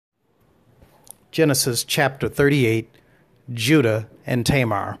Genesis chapter 38, Judah and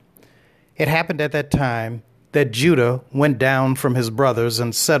Tamar. It happened at that time that Judah went down from his brothers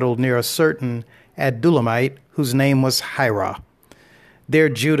and settled near a certain Adullamite whose name was Hira. There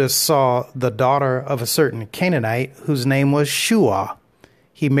Judah saw the daughter of a certain Canaanite whose name was Shua.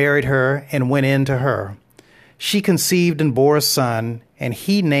 He married her and went in to her. She conceived and bore a son, and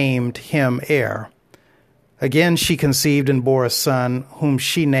he named him Er. Again she conceived and bore a son, whom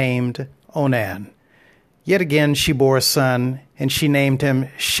she named Onan. Yet again she bore a son, and she named him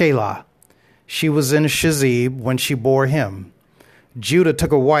Shelah. She was in Shezib when she bore him. Judah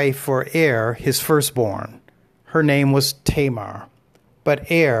took a wife for Er, his firstborn. Her name was Tamar.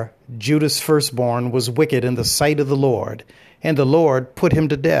 But Er, Judah's firstborn, was wicked in the sight of the Lord, and the Lord put him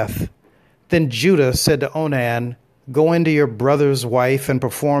to death. Then Judah said to Onan, "Go into your brother's wife and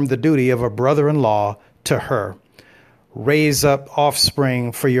perform the duty of a brother-in-law to her. Raise up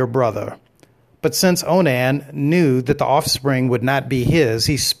offspring for your brother." But since Onan knew that the offspring would not be his,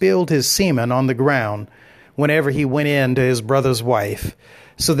 he spilled his semen on the ground whenever he went in to his brother's wife,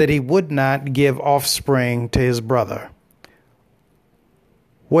 so that he would not give offspring to his brother.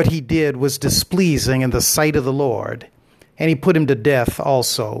 What he did was displeasing in the sight of the Lord, and he put him to death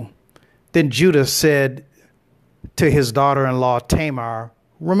also. Then Judah said to his daughter-in-law Tamar,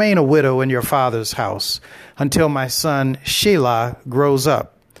 "Remain a widow in your father's house until my son Shelah grows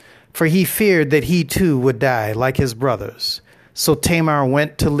up." For he feared that he too would die like his brothers. So Tamar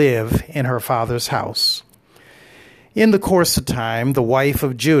went to live in her father's house. In the course of time, the wife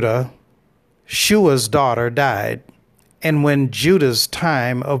of Judah, Shua's daughter, died. And when Judah's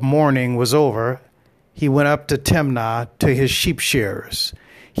time of mourning was over, he went up to Timnah to his sheep shearers,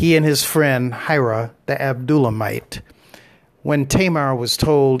 he and his friend Hira the Adullamite. When Tamar was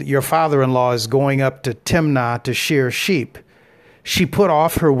told, "Your father-in-law is going up to Timnah to shear sheep," she put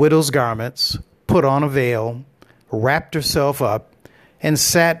off her widow's garments, put on a veil, wrapped herself up, and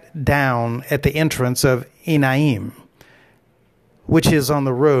sat down at the entrance of Enaim, which is on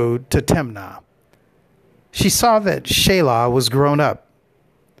the road to Timnah. She saw that Shelah was grown up.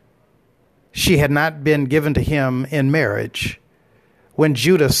 She had not been given to him in marriage. When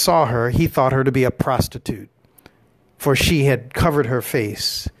Judah saw her, he thought her to be a prostitute, for she had covered her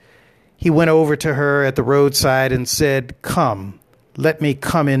face. He went over to her at the roadside and said, "Come, let me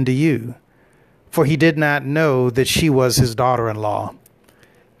come into you," for he did not know that she was his daughter-in-law.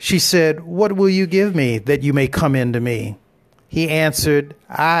 She said, "What will you give me that you may come into me?" He answered,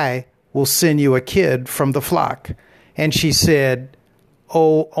 "I will send you a kid from the flock." And she said,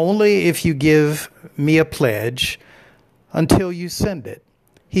 "Oh, only if you give me a pledge until you send it."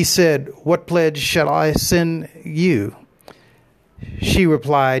 He said, "What pledge shall I send you?" She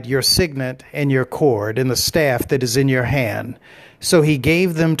replied, "Your signet and your cord and the staff that is in your hand." So he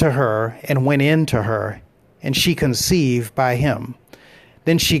gave them to her and went in to her, and she conceived by him.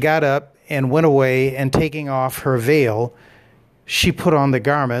 Then she got up and went away, and taking off her veil, she put on the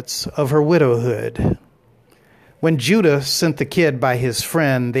garments of her widowhood. When Judah sent the kid by his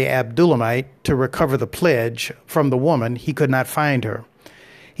friend the Adullamite to recover the pledge from the woman, he could not find her.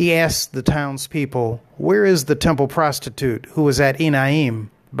 He asked the townspeople, "Where is the temple prostitute who was at Enaim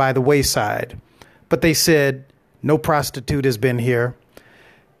by the wayside?" But they said, "No prostitute has been here."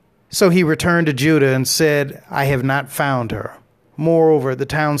 So he returned to Judah and said, "I have not found her." Moreover, the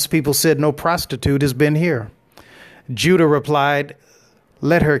townspeople said, "No prostitute has been here." Judah replied,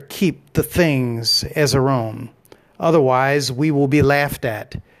 "Let her keep the things as her own. Otherwise, we will be laughed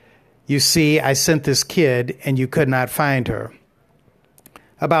at. You see, I sent this kid, and you could not find her."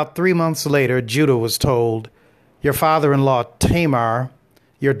 About 3 months later, Judah was told, "Your daughter-in-law Tamar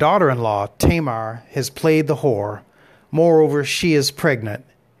has played the whore. Moreover, she is pregnant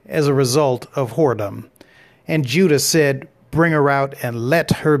as a result of whoredom." And Judah said, "Bring her out and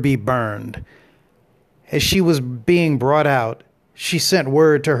let her be burned." As she was being brought out, she sent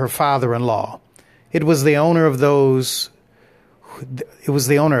word to her father-in-law. It was the owner of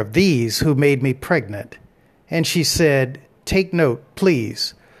these who made me pregnant. And she said, "Take note,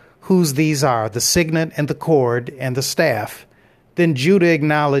 please, whose these are, the signet and the cord and the staff." Then Judah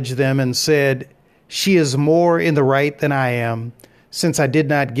acknowledged them and said, "She is more in the right than I am, since I did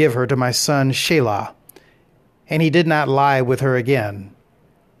not give her to my son Shelah." And he did not lie with her again.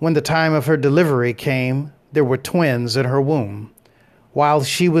 When the time of her delivery came, there were twins in her womb. While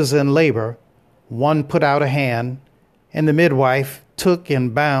she was in labor, one put out a hand, and the midwife took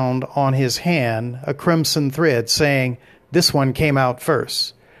and bound on his hand a crimson thread, saying, "This one came out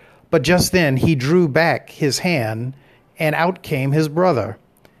first." But just then he drew back his hand, and out came his brother.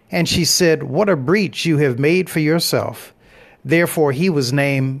 And she said, "What a breach you have made for yourself." Therefore he was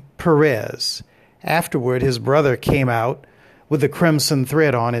named Perez. Afterward, his brother came out with the crimson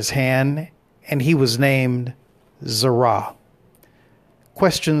thread on his hand, and he was named Zerah.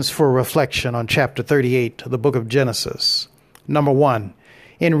 Questions for reflection on chapter 38 of the book of Genesis. Number 1.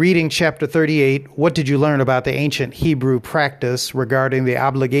 In reading chapter 38, what did you learn about the ancient Hebrew practice regarding the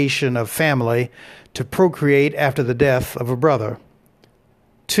obligation of family to procreate after the death of a brother?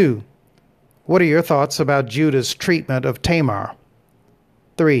 2. What are your thoughts about Judah's treatment of Tamar?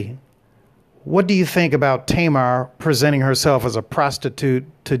 3. What do you think about Tamar presenting herself as a prostitute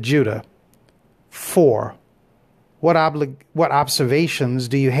to Judah? 4. What observations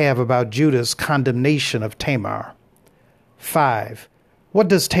do you have about Judah's condemnation of Tamar? 5. What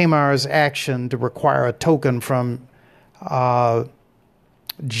does Tamar's action to require a token from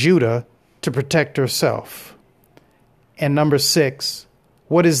Judah to protect herself? And number 6,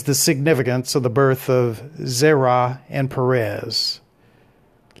 what is the significance of the birth of Zerah and Perez?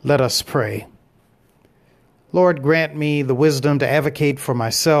 Let us pray. Lord, grant me the wisdom to advocate for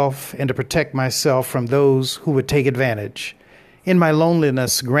myself and to protect myself from those who would take advantage. In my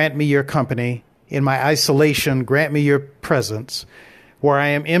loneliness, grant me your company. In my isolation, grant me your presence. Where I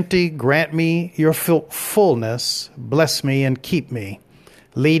am empty, grant me your fullness. Bless me and keep me.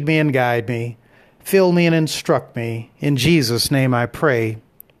 Lead me and guide me. Fill me and instruct me. In Jesus' name I pray.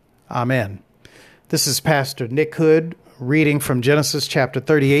 Amen. This is Pastor Nick Hood reading from Genesis chapter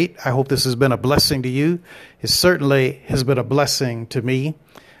 38. I hope this has been a blessing to you. It certainly has been a blessing to me.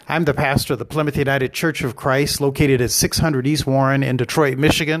 I'm the pastor of the Plymouth United Church of Christ, located at 600 East Warren in Detroit,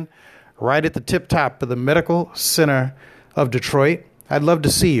 Michigan, right at the tip top of the Medical Center of Detroit. I'd love to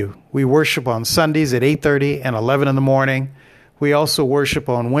see you. We worship on Sundays at 8:30 and 11 in the morning. We also worship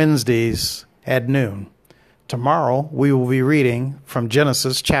on Wednesdays at noon. Tomorrow, we will be reading from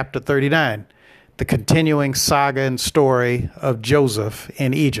Genesis chapter 39, the continuing saga and story of Joseph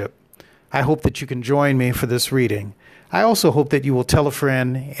in Egypt. I hope that you can join me for this reading. I also hope that you will tell a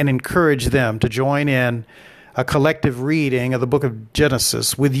friend and encourage them to join in a collective reading of the book of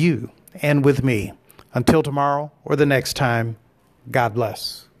Genesis with you and with me. Until tomorrow or the next time, God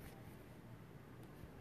bless.